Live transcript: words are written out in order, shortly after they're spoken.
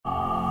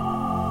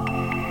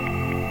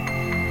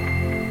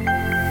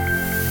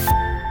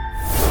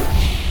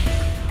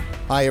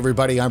Hi,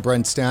 everybody. I'm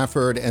Brent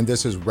Stafford, and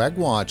this is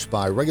RegWatch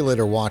by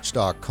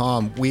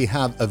RegulatorWatch.com. We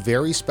have a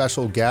very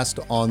special guest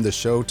on the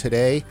show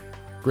today.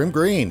 Grim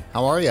Green,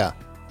 how are you?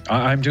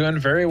 I'm doing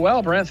very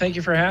well, Brent. Thank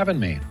you for having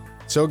me.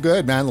 So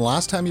good, man. The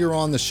last time you were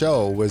on the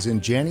show was in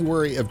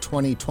January of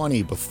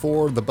 2020,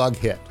 before the bug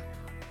hit.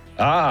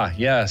 Ah,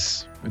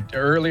 yes.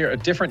 Earlier, a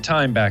different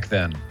time back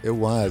then. It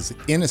was.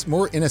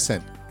 More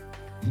innocent.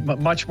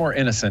 Much more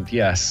innocent,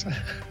 yes.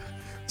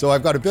 So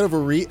I've got a bit of a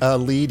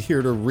lead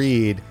here to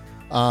read.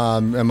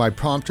 And my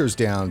prompter's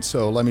down,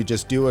 so let me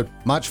just do it.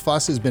 Much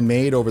fuss has been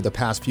made over the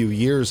past few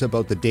years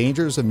about the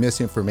dangers of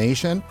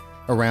misinformation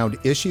around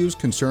issues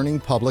concerning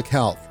public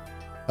health.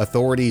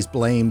 Authorities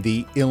blame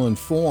the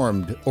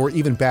ill-informed, or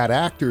even bad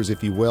actors,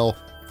 if you will,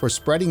 for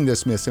spreading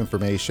this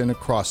misinformation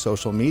across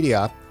social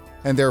media,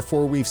 and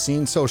therefore we've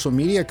seen social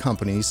media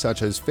companies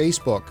such as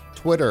Facebook,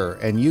 Twitter,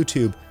 and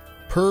YouTube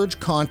purge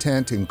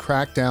content and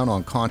crack down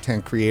on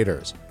content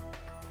creators.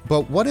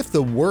 But what if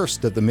the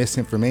worst of the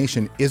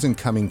misinformation isn't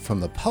coming from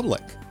the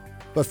public,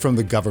 but from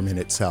the government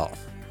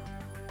itself?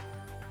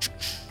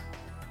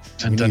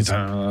 Dun, dun,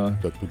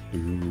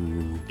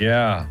 dun.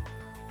 Yeah.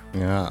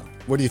 Yeah.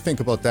 What do you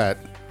think about that,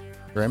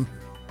 Grim?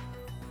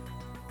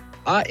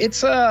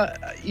 It's a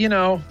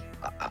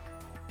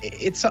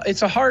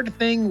hard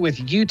thing with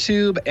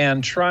YouTube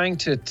and trying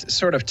to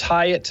sort of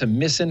tie it to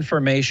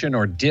misinformation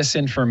or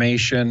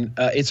disinformation.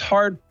 It's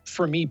hard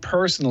for me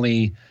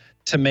personally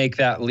to make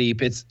that leap.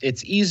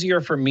 It's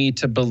easier for me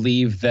to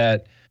believe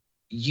that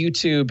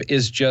YouTube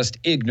is just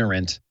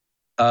ignorant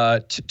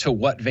to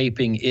what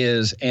vaping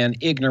is and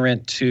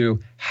ignorant to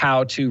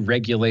how to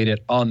regulate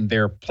it on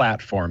their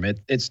platform.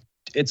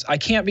 I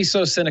can't be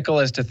so cynical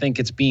as to think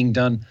it's being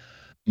done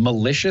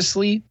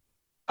maliciously.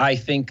 I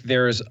think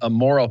there's a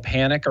moral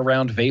panic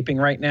around vaping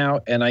right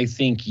now, and I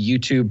think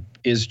YouTube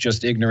is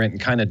just ignorant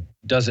and kind of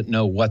doesn't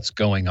know what's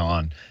going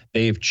on.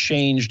 They've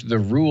changed the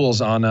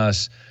rules on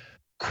us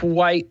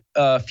quite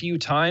a few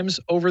times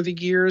over the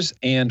years,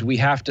 and we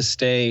have to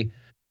stay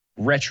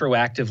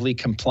retroactively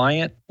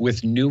compliant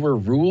with newer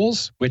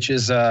rules, which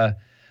is a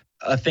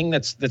thing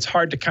that's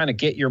hard to kind of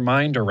get your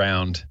mind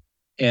around.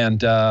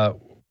 And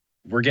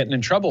we're getting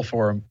in trouble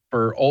for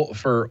old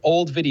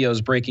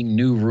videos breaking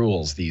new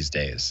rules these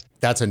days.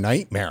 That's a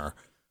nightmare.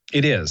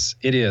 It is.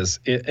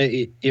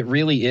 It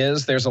really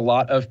is. There's a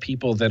lot of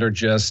people that are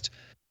just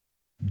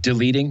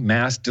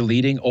mass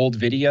deleting old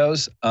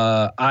videos.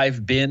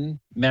 I've been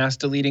mass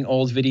deleting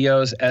old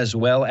videos, as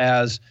well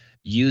as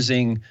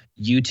using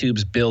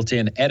YouTube's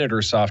built-in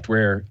editor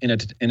software in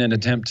an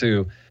attempt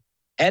to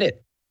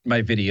edit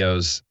my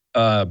videos,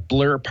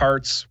 blur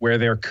parts where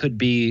there could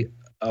be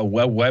a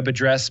web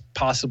address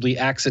possibly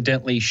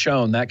accidentally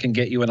shown. That can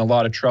get you in a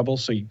lot of trouble.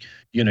 So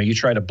you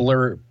try to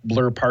blur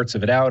parts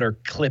of it out or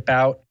clip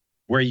out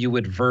where you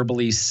would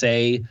verbally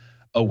say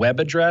a web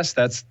address.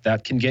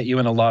 That can get you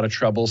in a lot of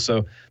trouble.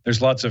 So there's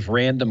lots of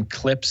random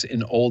clips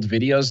in old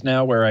videos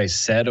now where I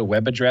said a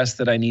web address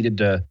that I needed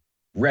to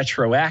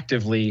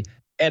retroactively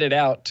edit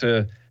out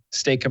to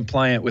stay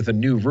compliant with a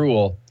new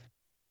rule.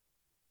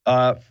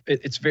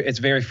 It's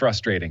very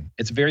frustrating.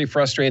 It's very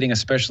frustrating,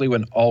 especially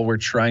when all we're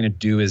trying to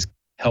do is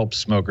help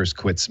smokers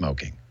quit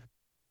smoking.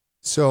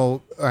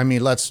 So, I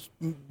mean, let's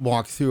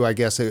walk through, I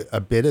guess, a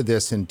bit of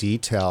this in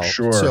detail.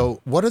 Sure. So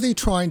what are they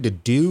trying to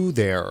do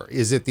there?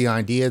 Is it the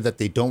idea that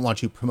they don't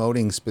want you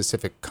promoting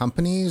specific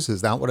companies?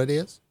 Is that what it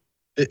is?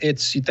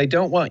 They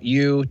don't want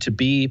you to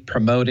be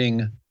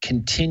promoting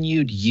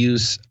continued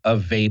use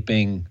of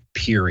vaping,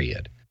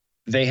 period.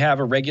 They have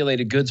a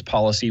regulated goods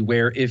policy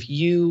where if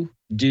you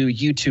do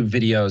YouTube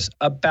videos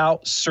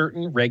about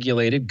certain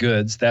regulated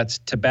goods, that's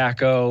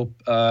tobacco,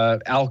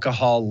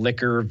 alcohol,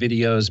 liquor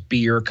videos,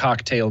 beer,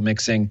 cocktail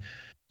mixing,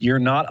 you're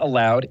not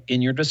allowed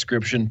in your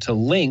description to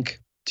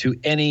link to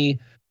any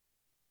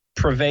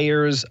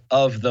purveyors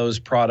of those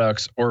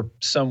products or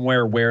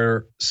somewhere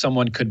where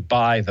someone could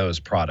buy those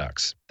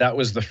products. That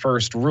was the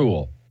first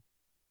rule.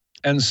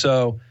 And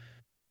so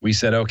we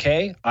said,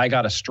 okay, I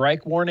got a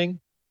strike warning.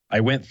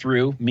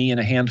 Me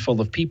and a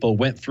handful of people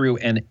went through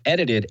and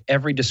edited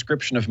every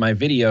description of my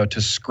video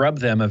to scrub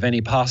them of any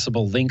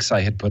possible links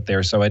I had put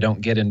there so I don't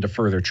get into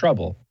further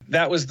trouble.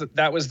 That was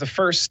the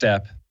first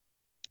step.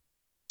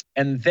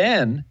 And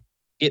then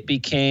it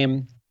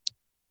became,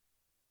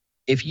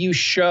 if you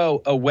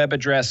show a web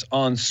address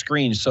on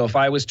screen, so if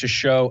I was to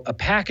show a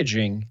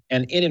packaging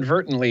and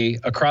inadvertently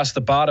across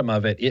the bottom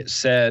of it, it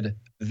said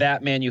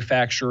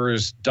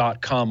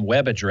thatmanufacturers.com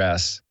web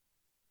address,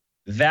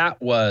 that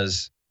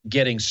was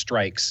getting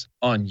strikes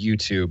on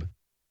YouTube.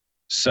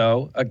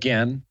 So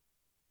again,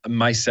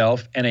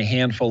 myself and a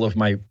handful of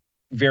my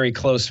very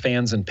close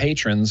fans and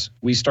patrons,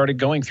 we started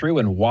going through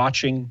and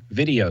watching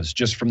videos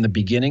just from the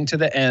beginning to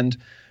the end,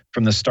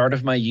 from the start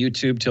of my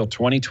YouTube till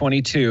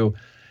 2022,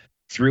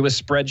 through a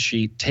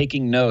spreadsheet,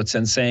 taking notes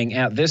and saying,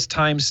 at this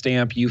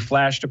timestamp, you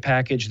flashed a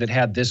package that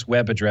had this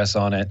web address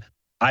on it.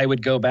 I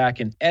would go back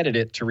and edit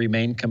it to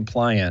remain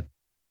compliant.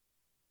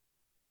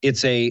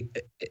 It's a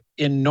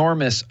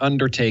enormous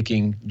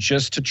undertaking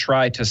just to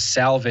try to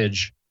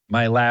salvage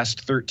my last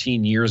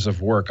 13 years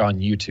of work on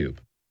YouTube.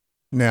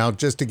 Now,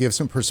 just to give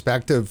some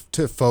perspective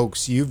to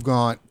folks, you've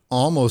got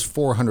almost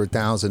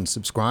 400,000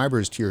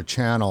 subscribers to your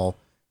channel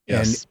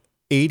and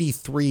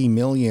 83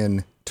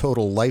 million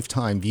total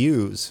lifetime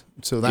views.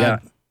 So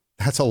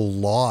that's a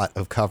lot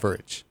of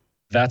coverage.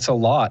 That's a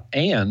lot.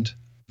 And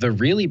the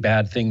really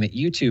bad thing that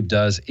YouTube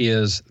does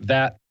is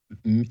that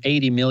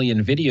 80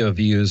 million video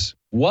views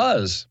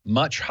was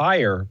much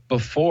higher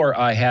before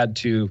I had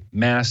to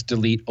mass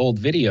delete old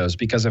videos.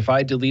 Because if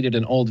I deleted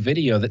an old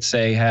video that,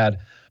 say, had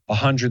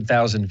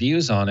 100,000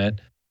 views on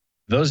it,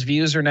 those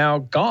views are now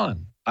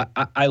gone.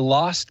 I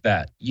lost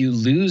that. You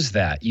lose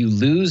that. You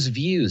lose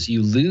views.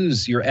 You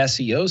lose your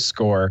SEO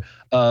score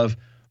of,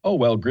 oh,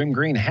 well, Grimm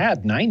Green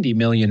had 90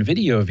 million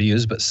video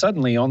views, but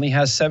suddenly only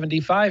has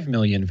 75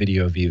 million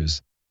video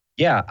views.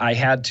 Yeah, I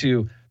had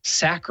to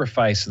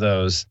sacrifice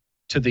those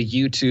to the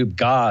YouTube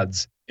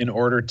gods in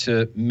order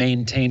to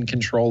maintain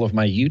control of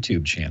my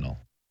YouTube channel.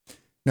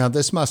 Now,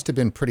 this must have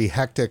been pretty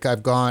hectic.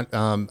 I've got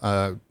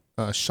a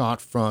shot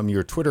from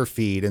your Twitter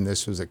feed, and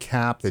this was a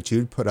cap that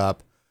you'd put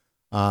up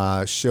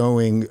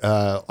showing,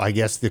 I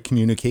guess, the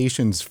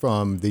communications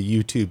from the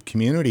YouTube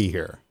community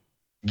here.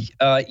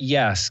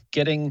 Yes,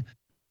 getting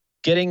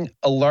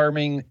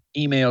alarming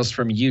emails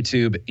from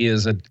YouTube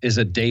is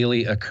a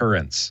daily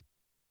occurrence.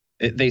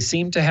 They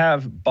seem to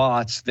have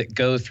bots that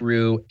go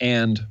through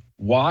and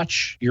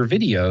watch your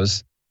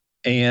videos,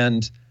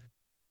 and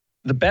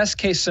the best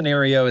case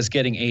scenario is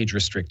getting age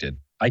restricted.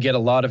 I get a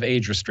lot of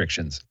age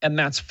restrictions, and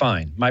that's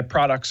fine. My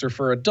products are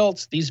for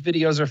adults. These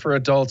videos are for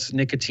adults.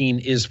 Nicotine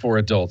is for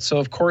adults. So,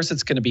 of course,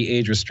 it's going to be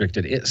age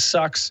restricted. It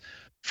sucks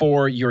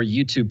for your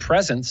YouTube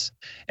presence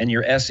and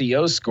your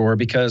SEO score,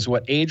 because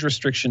what age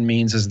restriction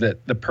means is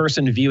that the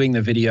person viewing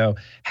the video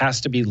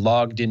has to be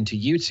logged into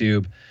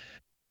YouTube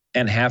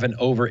and have an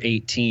over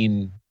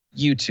 18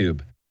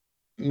 YouTube.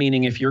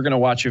 Meaning if you're going to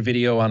watch a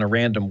video on a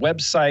random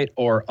website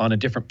or on a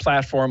different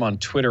platform on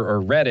Twitter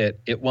or Reddit,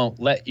 it won't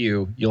let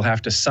you. You'll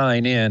have to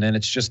sign in, and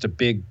it's just a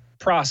big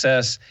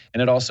process.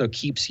 And it also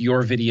keeps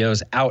your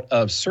videos out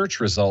of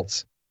search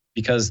results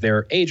because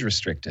they're age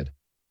restricted.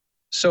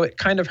 So it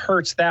kind of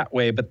hurts that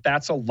way, but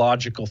that's a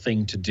logical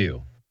thing to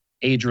do.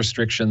 Age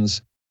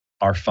restrictions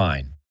are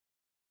fine.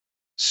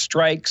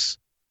 Strikes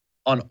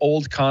on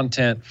old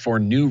content for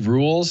new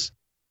rules,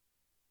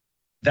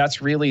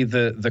 that's really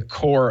the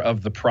core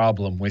of the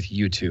problem with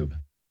YouTube.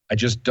 I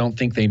just don't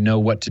think they know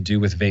what to do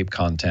with vape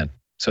content,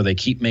 so they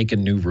keep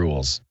making new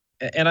rules.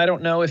 And I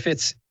don't know if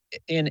it's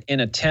in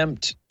an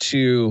attempt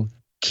to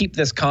keep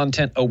this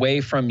content away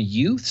from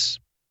youths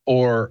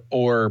or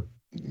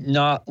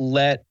not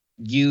let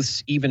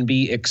youths even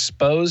be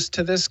exposed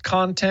to this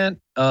content.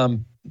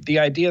 The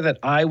idea that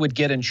I would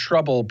get in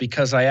trouble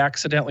because I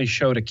accidentally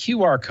showed a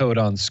QR code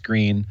on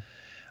screen,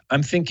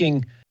 I'm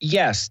thinking,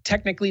 yes,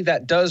 technically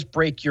that does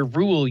break your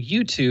rule,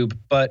 YouTube,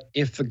 but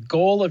if the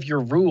goal of your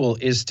rule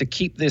is to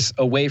keep this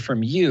away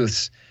from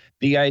youths,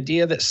 the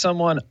idea that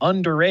someone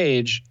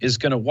underage is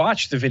going to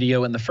watch the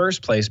video in the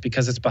first place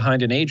because it's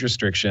behind an age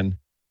restriction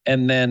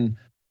and then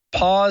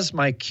pause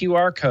my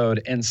QR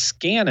code and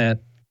scan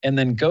it and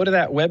then go to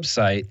that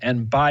website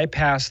and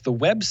bypass the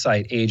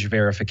website age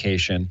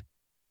verification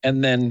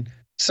and then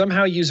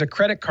somehow use a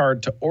credit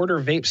card to order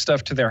vape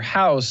stuff to their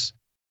house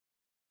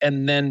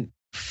and then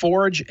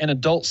forge an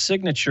adult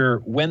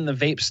signature when the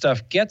vape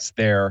stuff gets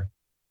there,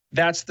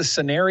 that's the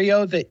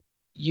scenario that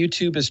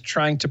YouTube is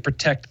trying to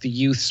protect the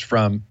youths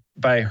from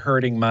by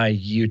hurting my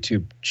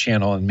YouTube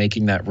channel and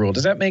making that rule.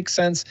 Does that make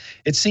sense?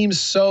 It seems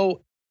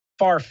so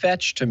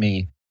far-fetched to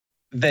me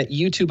that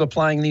YouTube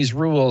applying these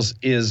rules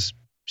is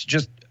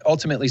just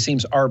ultimately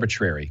seems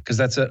arbitrary, because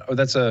that's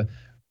a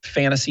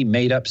fantasy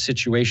made-up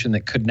situation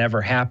that could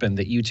never happen,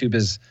 that YouTube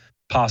is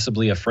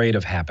possibly afraid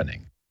of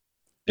happening,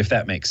 if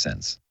that makes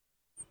sense.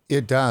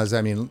 It does.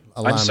 I mean,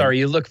 I'm sorry,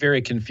 you look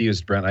very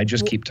confused, Brent. I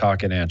just keep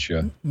talking at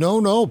you.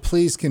 No,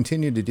 please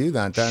continue to do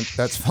that.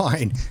 That's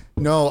fine.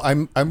 No,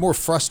 I'm more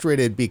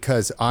frustrated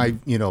because I,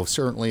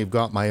 certainly have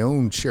got my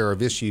own share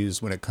of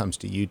issues when it comes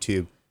to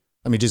YouTube.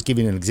 I mean, just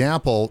giving an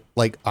example,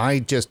 like I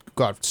just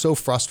got so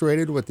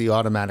frustrated with the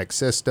automatic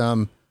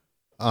system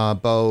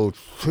about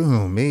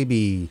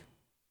maybe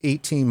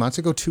 18 months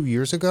ago, 2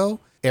 years ago.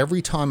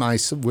 Every time I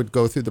would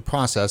go through the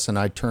process and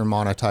I'd turn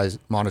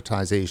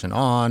monetization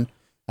on,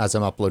 as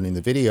I'm uploading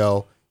the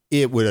video,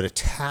 it would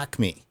attack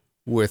me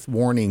with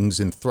warnings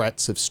and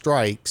threats of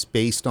strikes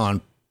based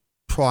on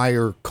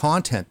prior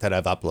content that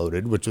I've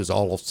uploaded, which was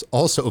also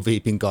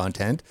vaping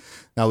content.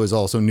 That was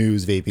also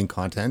news vaping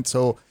content.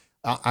 So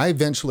I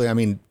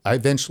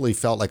eventually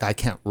felt like I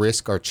can't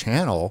risk our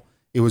channel.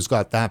 It was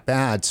got that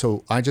bad.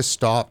 So I just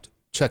stopped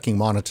checking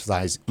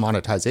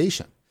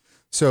monetization.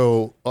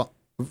 So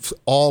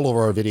all of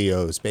our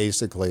videos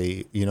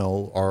basically,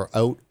 are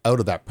out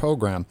of that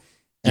program.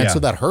 And so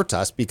that hurts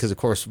us because, of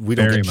course, we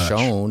don't get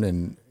shown.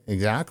 And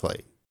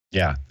exactly.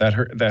 Yeah, that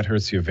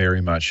hurts you very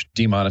much,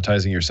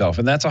 demonetizing yourself.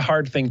 And that's a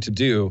hard thing to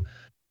do.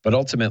 But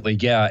ultimately,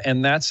 yeah.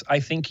 And that's, I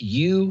think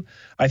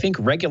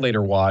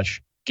Regulator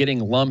Watch getting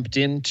lumped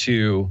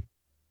into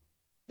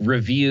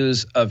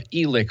reviews of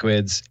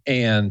e-liquids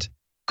and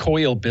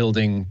coil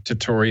building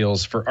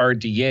tutorials for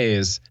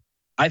RDAs.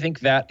 I think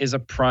that is a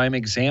prime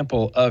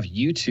example of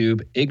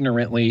YouTube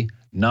ignorantly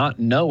not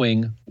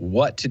knowing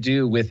what to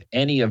do with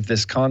any of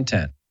this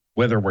content.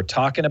 Whether we're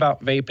talking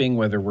about vaping,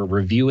 whether we're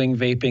reviewing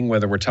vaping,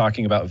 whether we're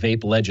talking about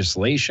vape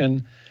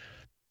legislation,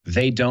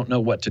 they don't know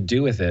what to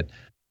do with it.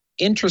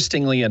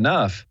 Interestingly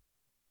enough,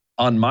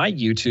 on my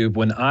YouTube,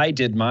 when I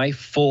did my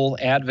full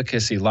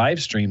advocacy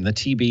live stream, the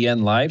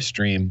TBN live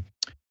stream,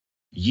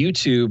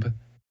 YouTube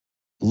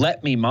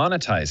let me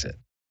monetize it,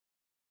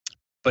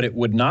 but it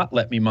would not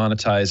let me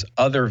monetize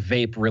other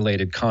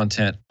vape-related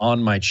content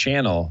on my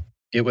channel.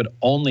 It would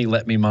only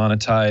let me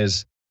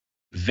monetize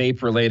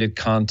vape-related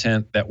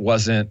content that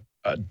wasn't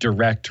a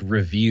direct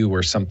review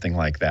or something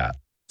like that.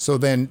 So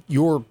then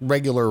your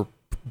regular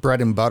bread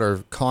and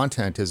butter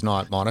content is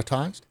not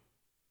monetized?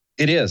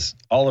 It is.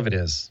 All of it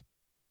is.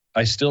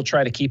 I still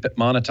try to keep it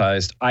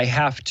monetized. I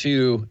have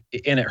to,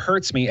 and it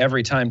hurts me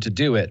every time to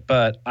do it,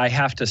 but I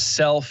have to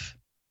self-mark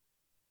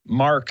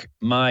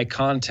my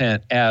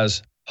content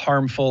as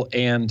harmful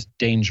and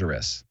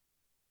dangerous.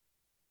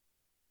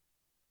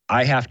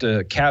 I have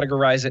to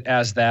categorize it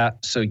as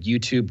that so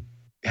YouTube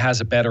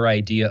has a better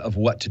idea of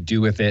what to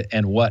do with it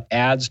and what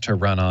ads to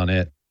run on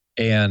it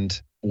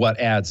and what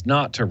ads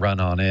not to run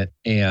on it.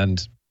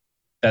 And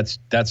that's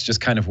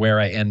just kind of where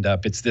I end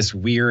up. It's this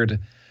weird,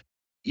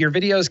 your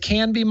videos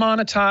can be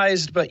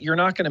monetized, but you're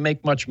not going to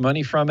make much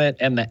money from it.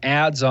 And the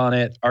ads on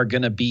it are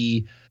going to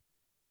be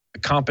a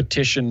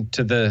competition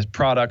to the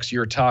products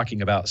you're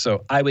talking about.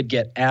 So I would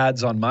get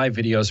ads on my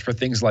videos for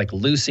things like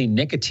Lucy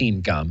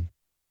nicotine gum.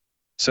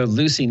 So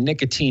Lucy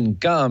nicotine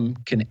gum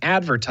can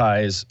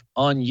advertise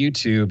on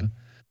YouTube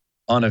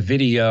on a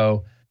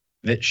video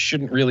that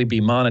shouldn't really be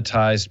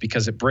monetized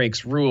because it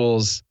breaks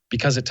rules,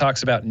 because it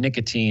talks about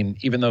nicotine,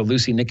 even though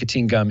Lucy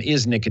nicotine gum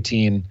is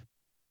nicotine.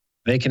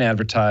 They can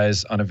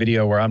advertise on a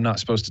video where I'm not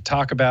supposed to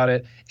talk about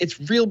it. It's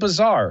real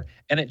bizarre.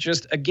 And it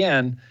just,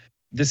 again,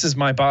 this is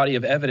my body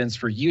of evidence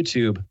for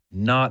YouTube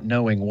not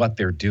knowing what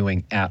they're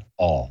doing at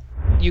all.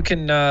 You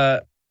can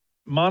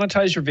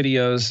monetize your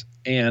videos,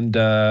 and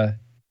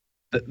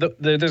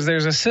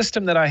there's a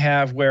system that I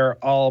have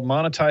where I'll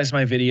monetize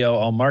my video,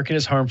 I'll mark it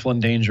as harmful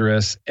and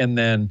dangerous, and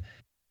then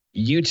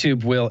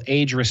YouTube will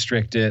age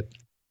restrict it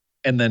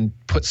and then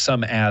put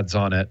some ads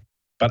on it.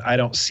 But I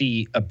don't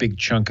see a big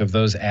chunk of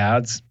those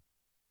ads,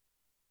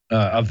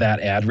 of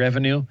that ad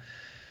revenue,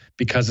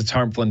 because it's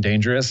harmful and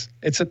dangerous.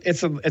 It's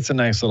a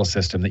nice little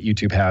system that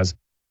YouTube has.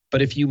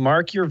 But if you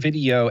mark your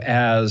video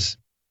as,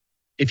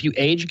 if you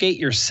age gate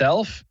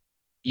yourself,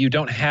 you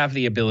don't have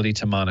the ability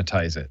to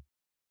monetize it.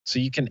 So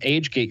you can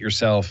age gate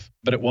yourself,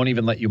 but it won't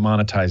even let you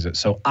monetize it.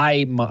 So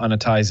I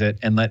monetize it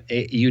and let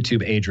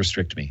YouTube age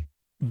restrict me.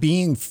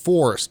 Being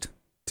forced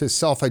to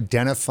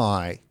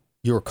self-identify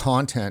your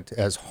content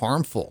as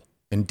harmful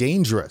and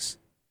dangerous,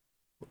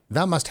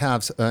 that must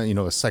have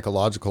a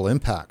psychological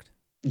impact.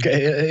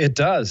 It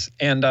does.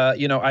 And,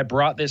 I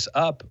brought this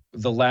up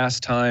the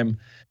last time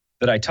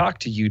that I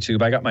talked to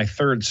YouTube. I got my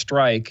third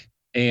strike,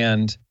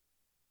 and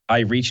I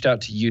reached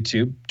out to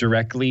YouTube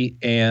directly,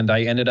 and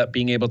I ended up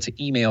being able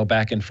to email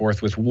back and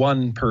forth with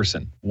one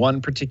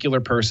particular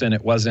person.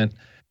 It wasn't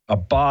a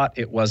bot.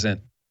 It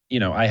wasn't,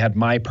 I had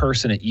my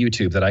person at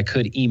YouTube that I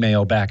could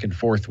email back and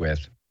forth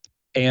with.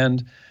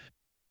 And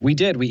we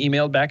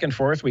emailed back and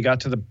forth. We got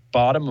to the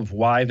bottom of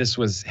why this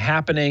was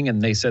happening,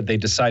 and they said they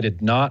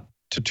decided not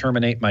to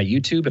terminate my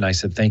YouTube. And I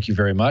said, thank you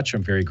very much.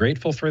 I'm very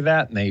grateful for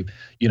that. And they,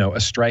 a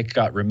strike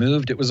got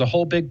removed. It was a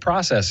whole big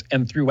process.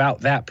 And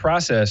throughout that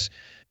process,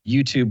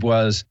 YouTube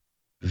was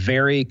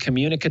very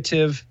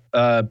communicative,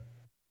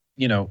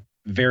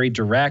 very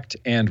direct,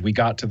 and we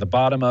got to the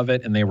bottom of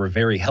it, and they were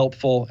very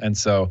helpful. And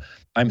so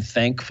I'm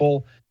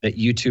thankful that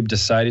YouTube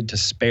decided to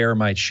spare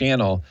my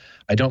channel.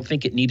 I don't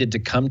think it needed to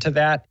come to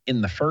that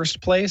in the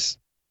first place.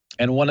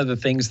 And one of the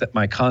things that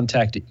my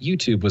contact at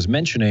YouTube was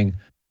mentioning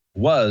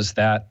was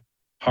that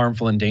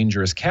harmful and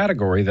dangerous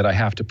category that I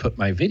have to put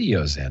my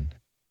videos in.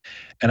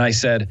 And I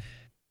said,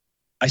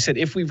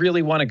 if we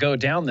really want to go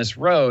down this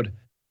road,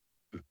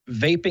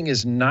 vaping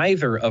is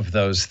neither of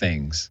those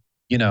things,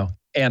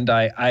 and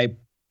I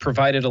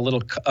provided a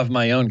little of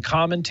my own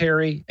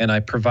commentary, and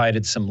I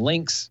provided some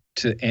links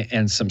to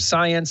and some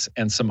science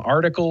and some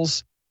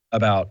articles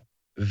about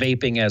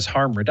vaping as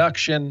harm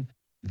reduction,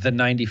 the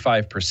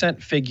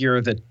 95%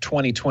 figure, the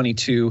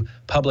 2022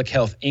 Public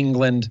Health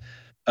England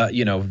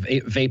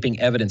vaping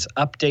evidence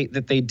update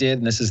that they did.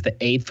 And this is the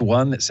 8th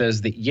one that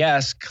says that,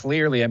 yes,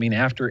 clearly,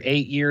 after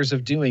 8 years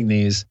of doing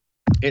these,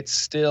 it's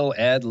still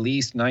at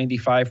least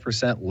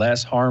 95%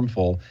 less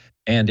harmful.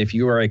 And if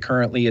you are a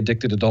currently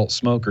addicted adult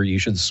smoker, you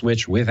should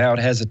switch without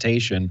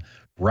hesitation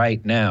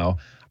right now.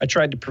 I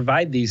tried to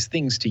provide these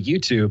things to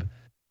YouTube.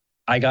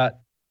 I got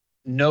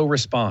no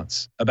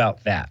response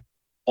about that.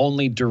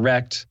 Only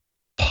direct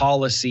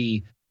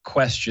policy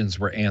questions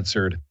were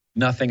answered.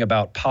 Nothing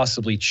about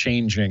possibly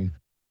changing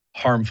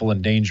harmful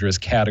and dangerous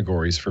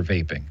categories for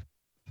vaping.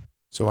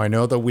 So I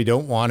know that we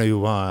don't want to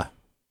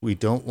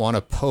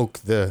poke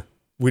the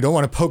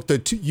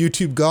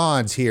YouTube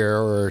gods here,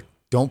 or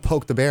don't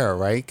poke the bear,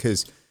 right?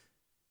 Because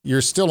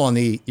You're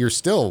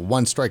still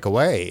one strike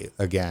away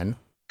again.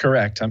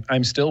 Correct.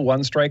 I'm still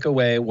one strike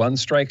away. One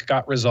strike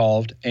got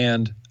resolved,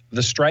 and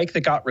the strike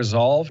that got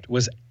resolved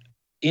was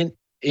in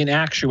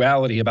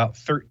actuality about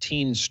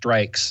 13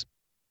 strikes,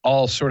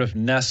 all sort of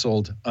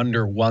nestled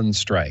under one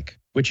strike,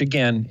 which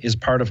again is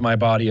part of my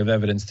body of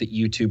evidence that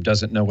YouTube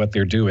doesn't know what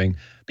they're doing,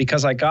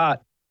 because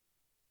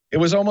it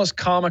was almost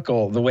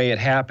comical the way it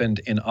happened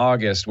in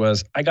August.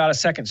 Was I got a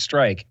second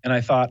strike and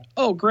I thought,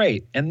 oh,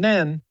 great. And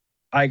then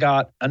I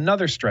got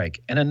another strike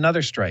and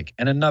another strike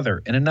and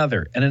another and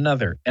another and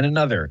another and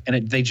another.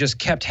 And they just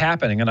kept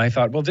happening. And I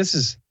thought, well, this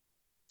is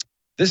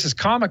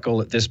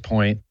comical at this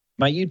point.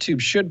 My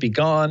YouTube should be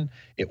gone.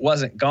 It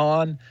wasn't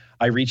gone.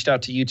 I reached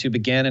out to YouTube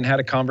again and had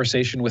a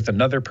conversation with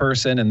another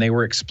person, and they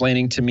were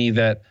explaining to me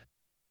that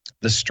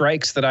the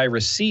strikes that I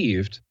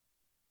received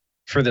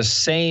for the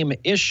same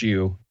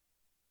issue,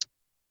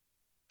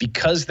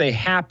 because they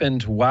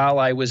happened while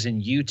I was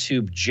in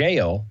YouTube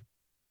jail,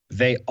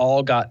 they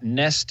all got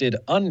nested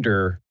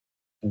under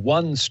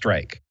one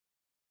strike.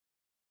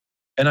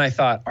 And I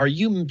thought, are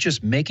you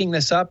just making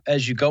this up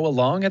as you go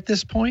along at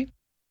this point?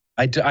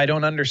 I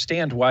don't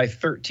understand why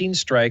 13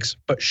 strikes,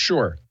 but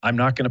sure, I'm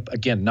not going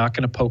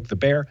to poke the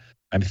bear.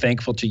 I'm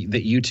thankful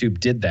that YouTube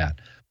did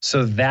that.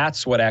 So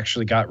that's what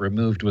actually got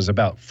removed, was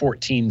about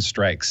 14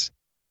 strikes.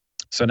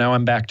 So now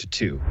I'm back to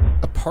 2.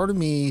 A part of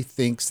me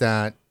thinks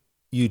that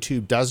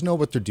YouTube does know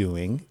what they're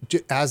doing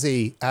as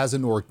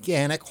an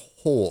organic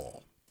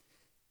whole,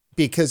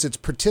 because it's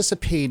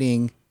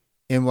participating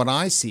in what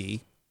I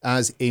see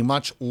as a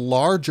much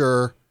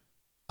larger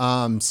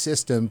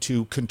system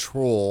to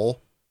control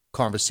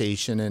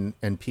conversation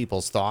and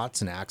people's thoughts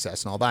and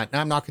access and all that.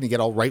 Now, I'm not going to get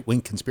all right-wing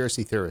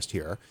conspiracy theorist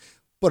here,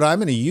 but I'm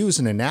going to use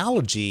an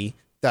analogy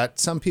that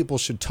some people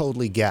should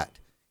totally get.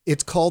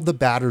 It's called the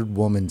battered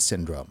woman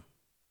syndrome.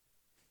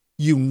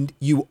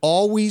 You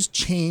always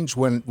change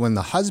when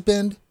the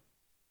husband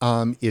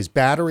is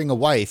battering a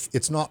wife.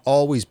 It's not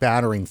always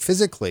battering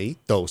physically,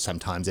 though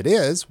sometimes it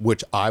is,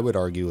 which I would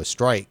argue a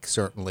strike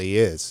certainly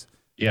is.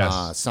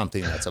 Yes.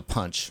 Something that's a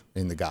punch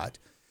in the gut.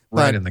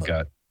 Right in the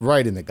gut.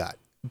 Right in the gut.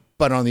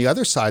 But on the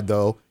other side,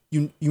 though,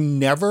 you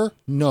never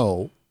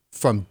know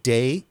from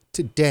day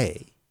to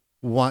day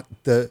what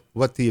the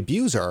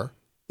abuser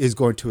is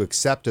going to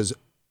accept as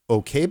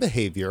okay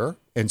behavior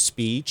and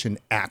speech and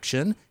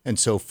action and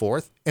so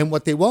forth, and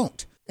what they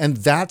won't. And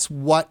that's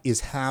what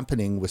is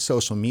happening with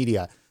social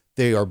media.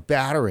 They are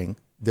battering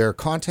their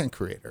content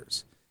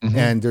creators,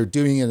 and they're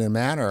doing it in a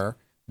manner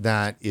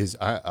that is,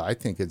 I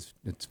think it's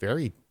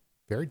very,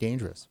 very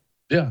dangerous.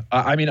 Yeah.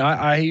 I mean,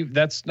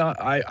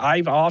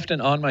 I've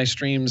often on my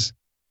streams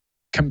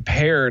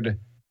compared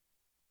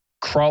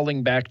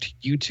crawling back to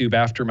YouTube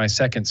after my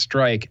second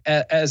strike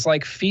as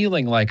like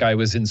feeling like I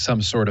was in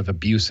some sort of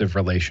abusive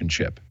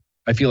relationship.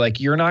 I feel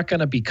like you're not going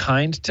to be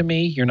kind to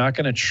me. You're not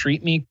going to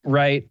treat me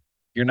right.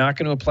 You're not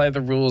going to apply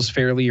the rules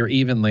fairly or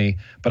evenly,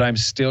 but I'm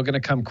still going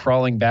to come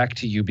crawling back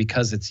to you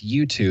because it's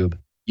YouTube,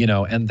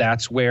 and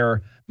that's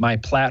where my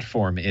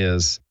platform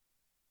is.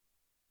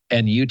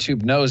 And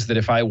YouTube knows that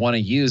if I want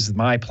to use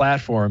my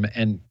platform,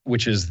 and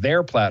which is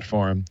their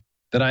platform,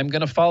 that I'm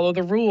going to follow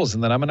the rules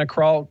and that I'm going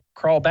to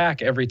crawl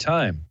back every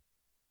time.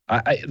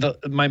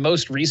 My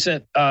most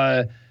recent,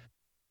 I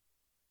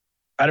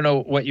don't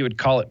know what you would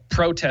call it,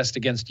 protest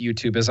against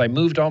YouTube is I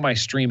moved all my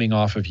streaming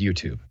off of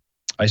YouTube.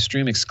 I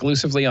stream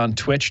exclusively on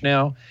Twitch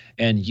now,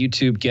 and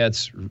YouTube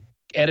gets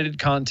edited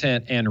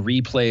content and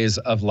replays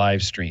of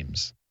live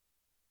streams.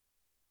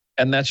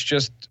 And that's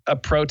just a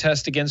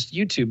protest against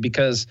YouTube,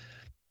 because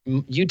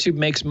YouTube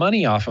makes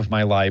money off of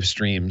my live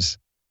streams.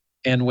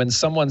 And when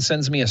someone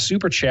sends me a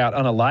super chat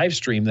on a live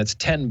stream that's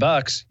 $10,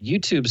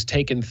 YouTube's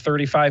taken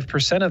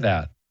 35% of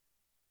that.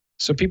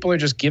 So people are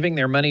just giving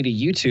their money to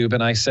YouTube.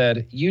 And I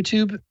said,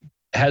 YouTube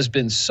has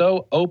been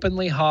so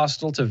openly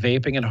hostile to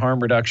vaping and harm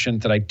reduction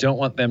that I don't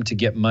want them to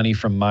get money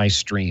from my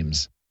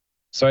streams.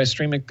 So I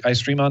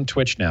stream on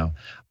Twitch now.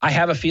 I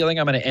have a feeling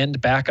I'm going to end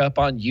back up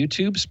on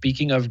YouTube.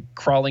 Speaking of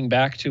crawling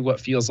back to what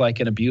feels like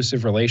an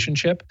abusive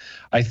relationship,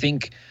 I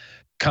think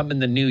come in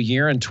the new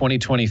year in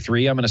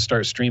 2023, I'm going to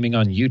start streaming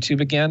on YouTube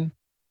again.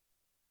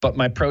 But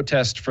my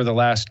protest for the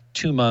last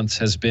 2 months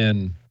has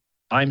been,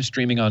 I'm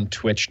streaming on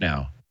Twitch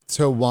now.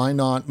 So why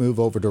not move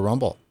over to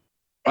Rumble?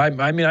 I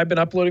mean, I've been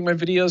uploading my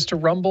videos to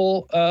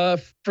Rumble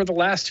for the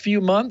last few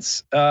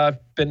months. I've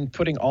been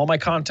putting all my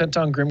content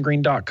on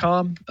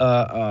grimgreen.com.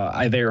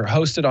 They're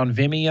hosted on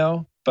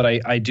Vimeo, but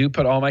I do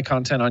put all my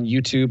content on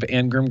YouTube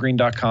and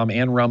grimgreen.com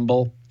and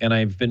Rumble. And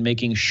I've been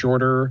making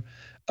shorter,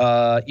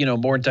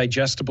 more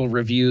digestible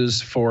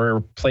reviews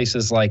for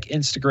places like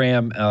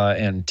Instagram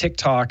and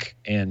TikTok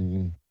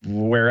and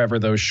wherever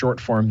those short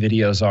form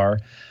videos are.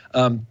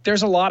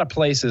 There's a lot of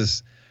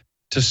places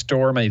to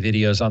store my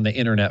videos on the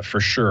internet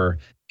for sure.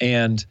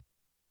 And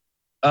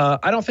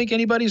I don't think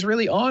anybody's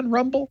really on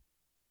Rumble.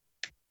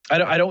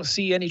 I don't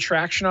see any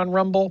traction on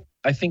Rumble.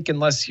 I think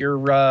unless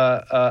you're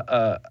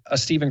a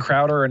Steven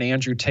Crowder or an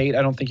Andrew Tate,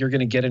 I don't think you're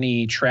going to get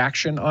any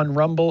traction on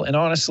Rumble. And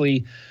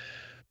honestly,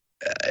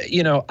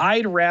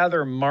 I'd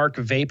rather mark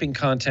vaping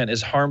content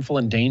as harmful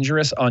and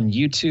dangerous on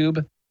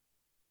YouTube,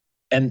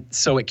 and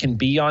so it can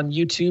be on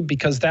YouTube,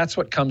 because that's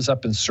what comes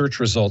up in search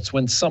results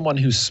when someone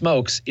who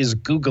smokes is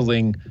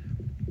Googling,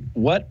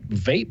 what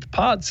vape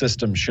pod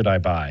system should I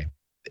buy?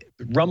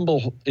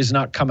 Rumble is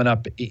not coming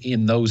up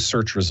in those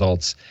search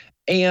results.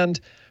 And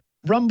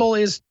Rumble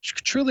is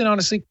truly and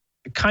honestly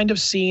kind of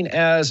seen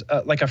as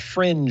like a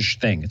fringe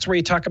thing. It's where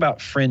you talk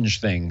about fringe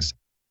things.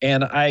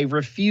 And I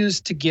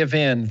refuse to give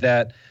in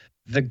that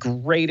the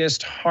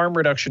greatest harm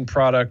reduction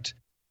product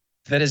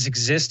that has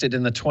existed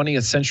in the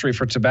 20th century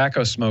for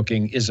tobacco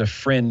smoking is a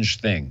fringe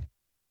thing.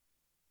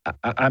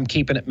 I'm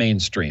keeping it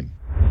mainstream.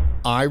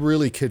 I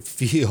really could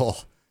feel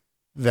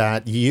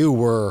that you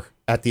were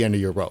at the end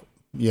of your rope.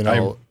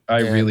 I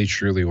really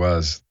truly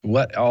was.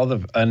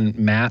 And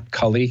Matt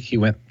Cully, he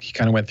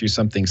kind of went through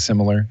something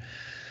similar.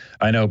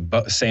 I know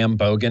Sam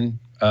Bogan,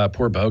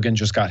 poor Bogan,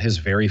 just got his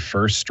very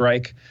first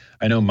strike.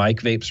 I know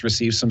Mike Vapes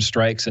received some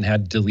strikes and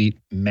had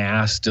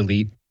mass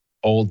delete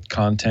old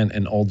content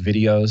and old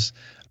videos.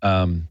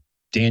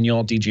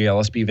 Daniel, DJ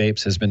LSB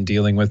Vapes, has been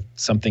dealing with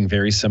something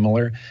very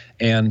similar.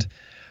 And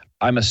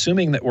I'm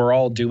assuming that we're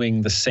all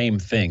doing the same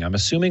thing. I'm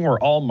assuming we're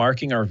all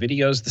marking our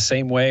videos the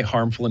same way,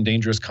 harmful and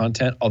dangerous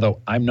content, although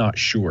I'm not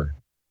sure.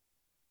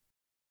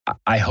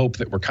 I hope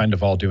that we're kind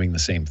of all doing the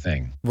same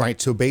thing.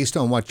 Right. So based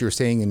on what you're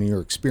saying in your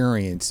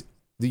experience,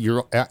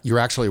 you're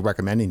actually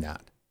recommending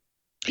that.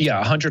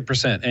 Yeah,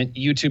 100%. And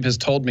YouTube has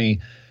told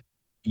me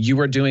you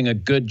are doing a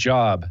good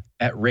job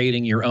at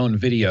rating your own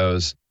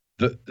videos.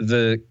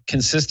 The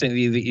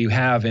consistency that you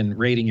have in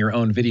rating your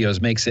own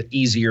videos makes it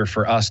easier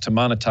for us to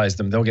monetize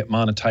them. They'll get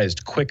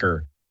monetized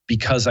quicker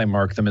because I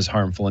mark them as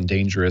harmful and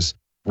dangerous,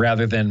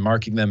 rather than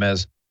marking them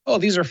as, oh,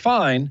 these are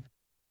fine,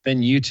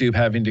 then YouTube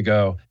having to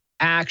go,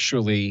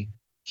 actually,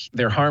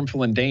 they're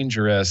harmful and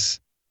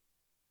dangerous.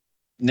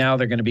 Now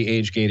they're going to be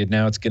age gated.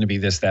 Now it's going to be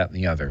this, that, and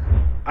the other.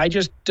 I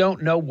just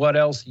don't know what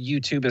else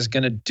YouTube is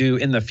going to do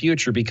in the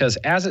future, because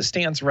as it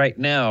stands right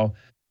now,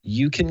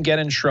 you can get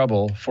in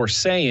trouble for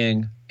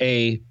saying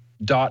a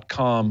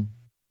 .com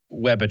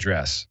web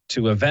address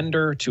to a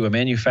vendor, to a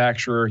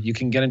manufacturer. You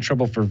can get in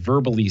trouble for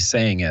verbally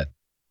saying it.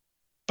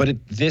 But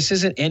this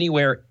isn't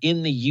anywhere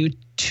in the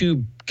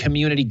YouTube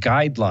community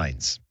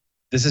guidelines.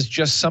 This is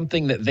just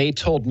something that they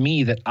told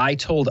me, that I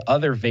told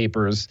other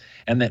vapors,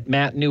 and that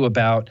Matt knew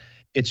about.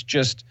 It's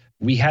just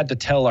we had to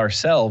tell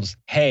ourselves,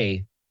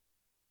 hey,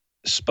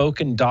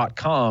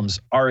 spoken.coms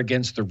are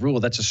against the rule.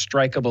 That's a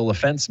strikeable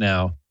offense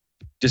now,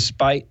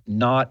 despite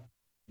not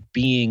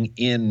being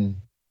in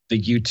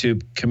the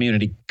YouTube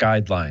community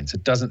guidelines.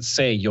 It doesn't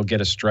say you'll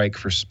get a strike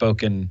for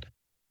spoken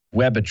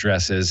web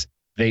addresses.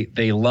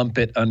 They lump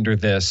it under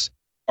this.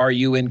 Are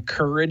you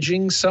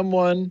encouraging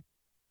someone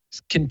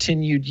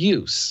continued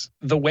use?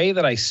 The way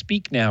that I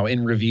speak now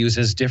in reviews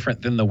is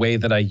different than the way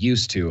that I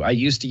used to. I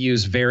used to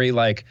use very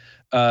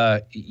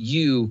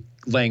you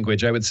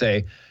language. I would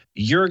say,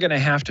 you're going to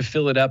have to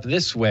fill it up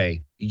this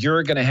way.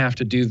 You're going to have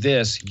to do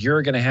this.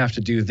 You're going to have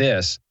to do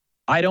this.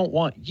 I don't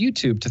want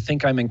YouTube to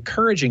think I'm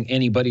encouraging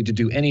anybody to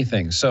do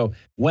anything. So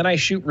when I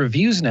shoot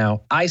reviews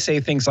now, I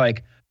say things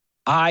like,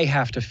 I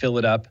have to fill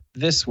it up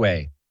this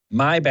way.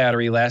 My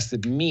battery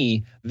lasted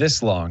me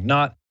this long,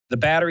 not the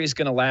battery's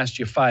going to last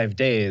you 5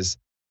 days.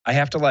 I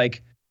have to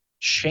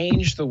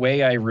change the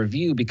way I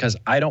review, because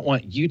I don't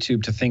want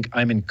YouTube to think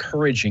I'm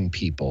encouraging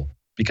people,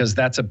 because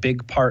that's a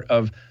big part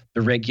of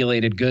the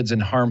regulated goods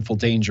and harmful,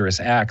 dangerous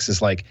acts, is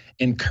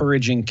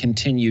encouraging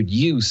continued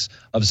use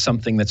of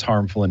something that's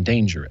harmful and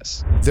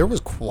dangerous. There was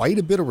quite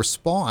a bit of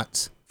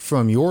response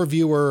from your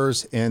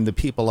viewers and the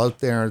people out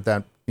there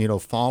that,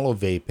 follow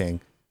vaping.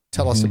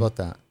 Tell us about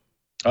that.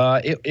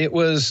 It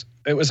was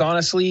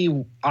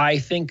honestly, I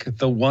think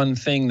the one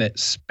thing that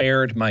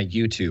spared my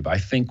YouTube, I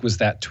think, was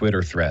that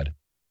Twitter thread,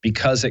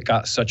 because it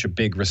got such a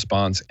big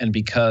response, and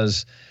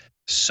because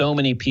so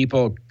many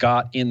people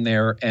got in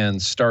there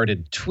and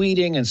started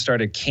tweeting and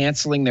started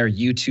canceling their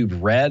YouTube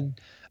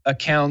Red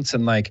accounts.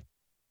 And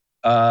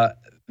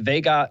they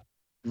got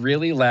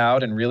really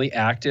loud and really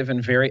active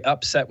and very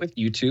upset with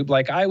YouTube,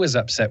 like I was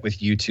upset with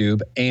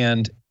YouTube.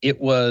 And it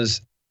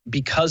was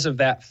because of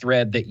that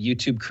thread that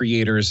YouTube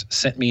creators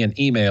sent me an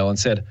email and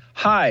said,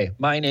 hi,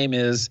 my name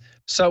is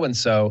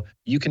so-and-so.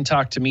 You can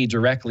talk to me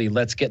directly.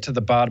 Let's get to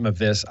the bottom of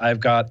this. I've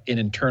got an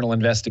internal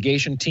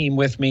investigation team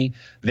with me.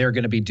 They're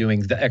going to be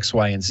doing the X,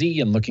 Y, and Z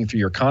and looking through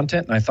your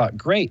content. And I thought,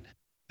 great,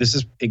 this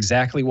is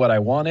exactly what I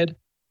wanted.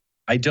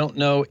 I don't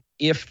know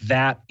if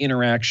that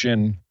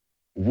interaction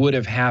would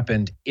have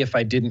happened if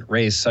I didn't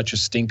raise such a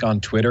stink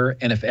on Twitter,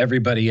 and if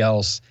everybody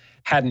else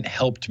hadn't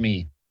helped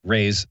me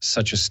raise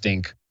such a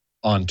stink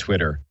on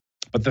Twitter.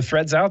 But the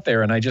thread's out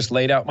there, and I just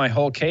laid out my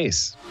whole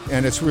case.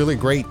 And it's really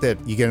great that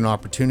you get an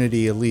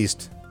opportunity at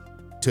least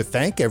to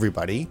thank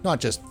everybody, not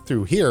just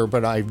through here,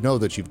 but I know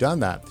that you've done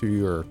that through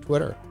your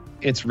Twitter.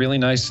 It's really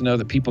nice to know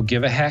that people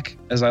give a heck,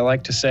 as I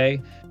like to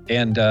say.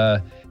 And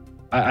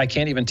I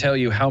can't even tell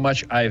you how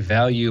much I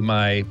value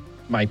my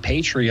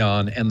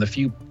Patreon and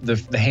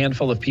the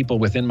handful of people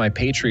within my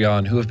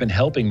Patreon who have been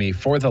helping me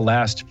for the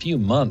last few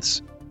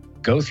months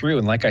go through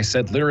and, like I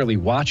said, literally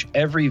watch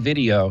every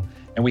video.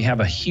 And we have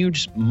a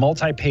huge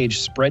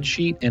multi-page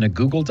spreadsheet in a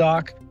Google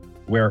Doc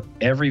where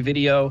every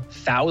video,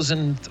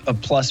 thousands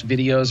of plus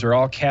videos are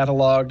all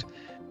cataloged.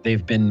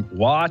 They've been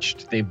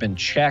watched, they've been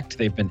checked,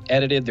 they've been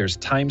edited. There's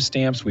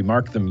timestamps. We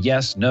mark them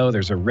yes, no.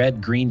 There's a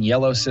red, green,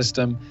 yellow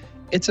system.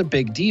 It's a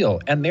big deal.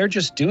 And they're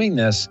just doing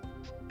this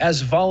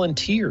as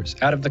volunteers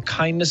out of the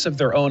kindness of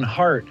their own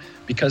heart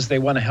because they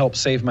want to help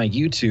save my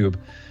YouTube.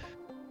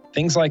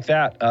 Things like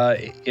that,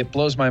 it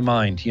blows my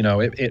mind. You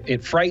know,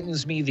 it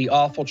frightens me, the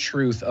awful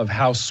truth of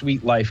how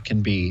sweet life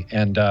can be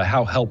and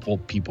how helpful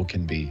people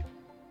can be.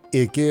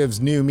 It gives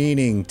new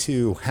meaning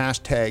to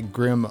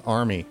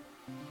 #GrimArmy.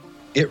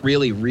 It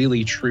really,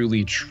 really,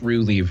 truly,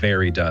 truly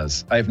very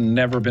does. I've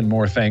never been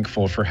more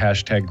thankful for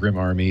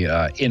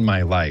 #GrimArmy in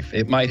my life.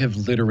 It might have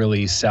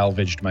literally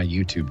salvaged my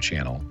YouTube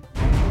channel.